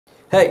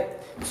Hey,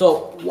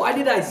 so why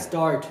did I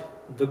start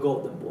the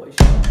Golden Boy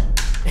Show?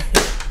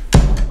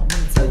 I'm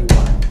gonna tell you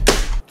why.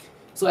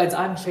 So as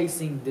I'm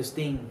chasing this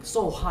thing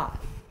so hot,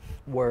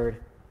 word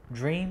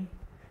dream,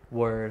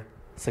 word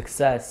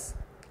success,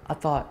 I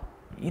thought,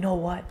 you know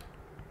what?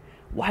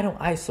 Why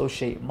don't I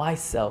associate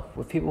myself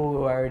with people who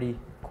already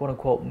quote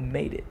unquote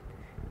made it?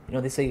 You know,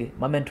 they say,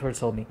 my mentor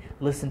told me,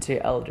 listen to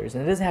your elders.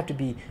 And it doesn't have to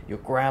be your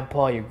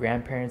grandpa, your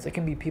grandparents. It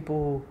can be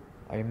people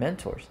who are your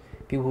mentors,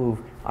 people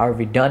who've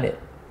already done it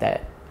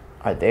that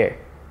are there,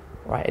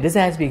 right? It doesn't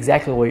have to be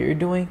exactly what you're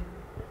doing,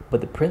 but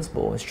the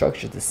principle and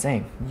structure is the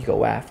same. You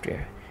go after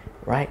it,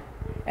 right?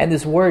 And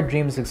this word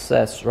dream of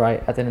success,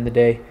 right, at the end of the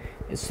day,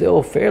 is still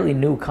a fairly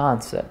new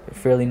concept, a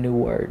fairly new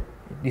word.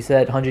 You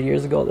said 100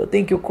 years ago, they'll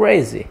think you're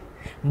crazy.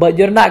 But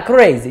you're not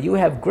crazy. You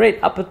have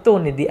great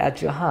opportunity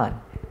at your hand.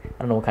 I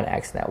don't know what kind of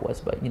accent that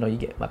was, but you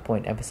get my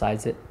point,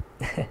 emphasize it.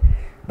 But at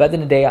the end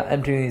of the day, I'm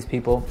interviewing these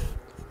people.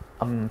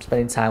 I'm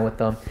spending time with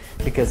them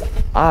because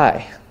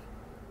I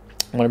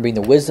want to bring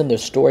their wisdom, their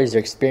stories, their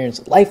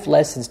experience, life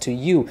lessons to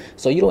you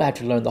so you don't have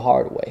to learn the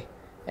hard way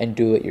and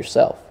do it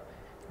yourself,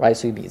 right?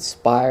 So you be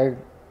inspired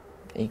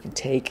and you can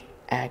take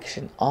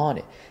action on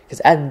it. Because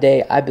at the end of the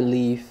day, I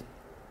believe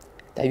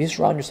that if you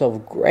surround yourself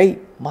with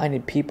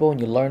great-minded people and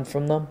you learn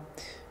from them,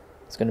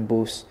 it's going to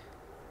boost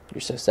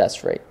your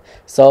success rate.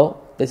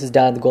 So this is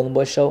Don at the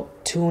Goldenboi Show.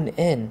 Tune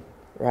in,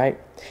 right?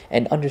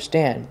 And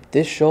understand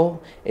this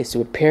show is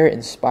to prepare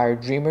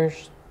inspired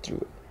dreamers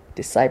through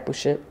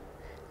discipleship,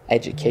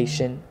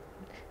 education,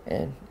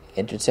 and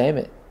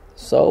entertainment.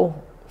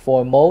 So,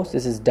 for most,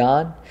 this is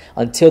Don.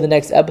 Until the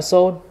next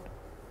episode,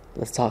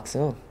 let's talk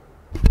soon.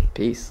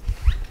 Peace.